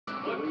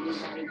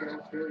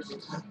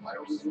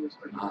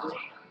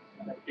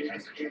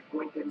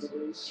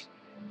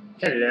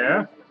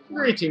Hello,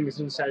 greetings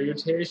and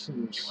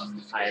salutations.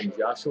 I am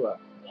Joshua.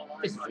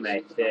 This is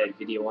my third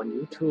video on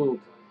YouTube.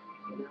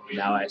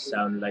 Now I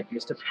sound like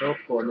Mr.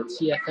 Popo on the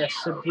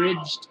TFS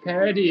abridged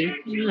parody.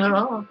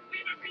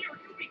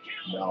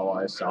 Now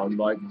I sound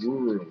like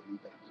Guru.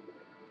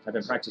 I've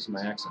been practicing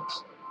my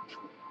accents.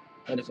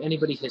 And if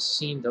anybody has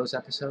seen those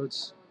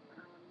episodes,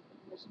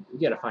 we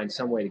gotta find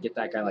some way to get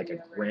that guy like a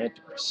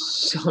grant or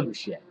some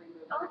shit.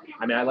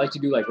 I mean, I like to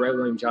do like Ray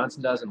William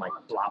Johnson does and like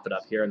blop it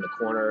up here in the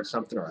corner or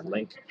something, or a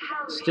link.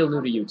 Still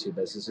new to YouTube,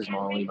 as this is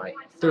only my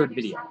third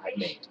video I've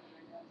made.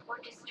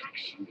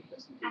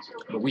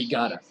 But we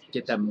gotta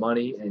get them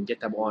money and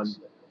get them on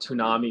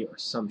Toonami or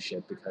some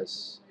shit,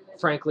 because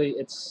frankly,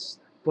 it's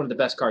one of the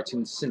best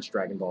cartoons since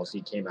Dragon Ball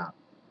Z came out.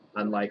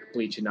 Unlike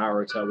Bleach and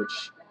Naruto,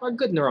 which are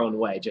good in their own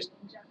way, just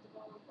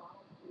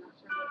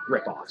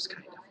rip-offs,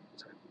 kind of.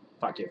 So,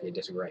 fuck you if you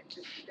disagree.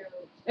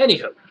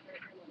 Anywho,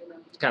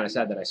 it's kind of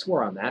sad that I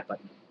swore on that, but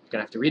I'm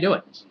gonna have to redo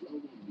it.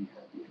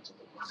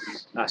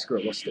 Ah, screw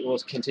it. We'll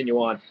continue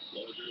on.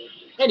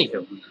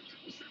 Anywho,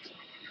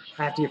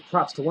 I have to give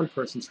props to one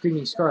person,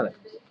 Screaming Scarlet.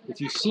 If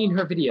you've seen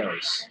her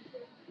videos,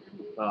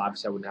 well,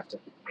 obviously I wouldn't have to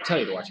tell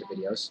you to watch her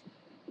videos.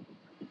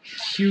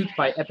 Cute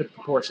by epic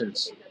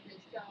proportions.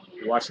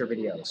 Watch her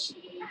videos.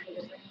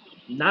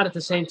 Not at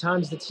the same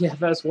time as the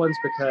TFS ones,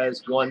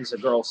 because one's a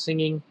girl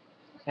singing,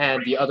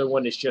 and the other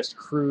one is just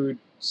crude,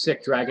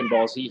 sick Dragon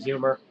Ball Z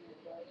humor.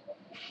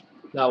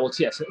 Well,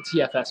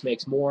 TFS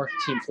makes more,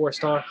 Team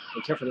 4-Star.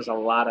 Be careful, there's a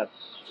lot of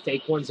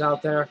fake ones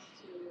out there.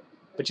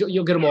 But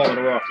you'll get them all in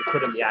a row if you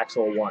put in the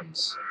actual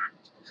ones.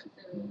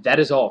 That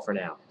is all for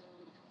now.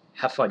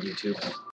 Have fun, YouTube.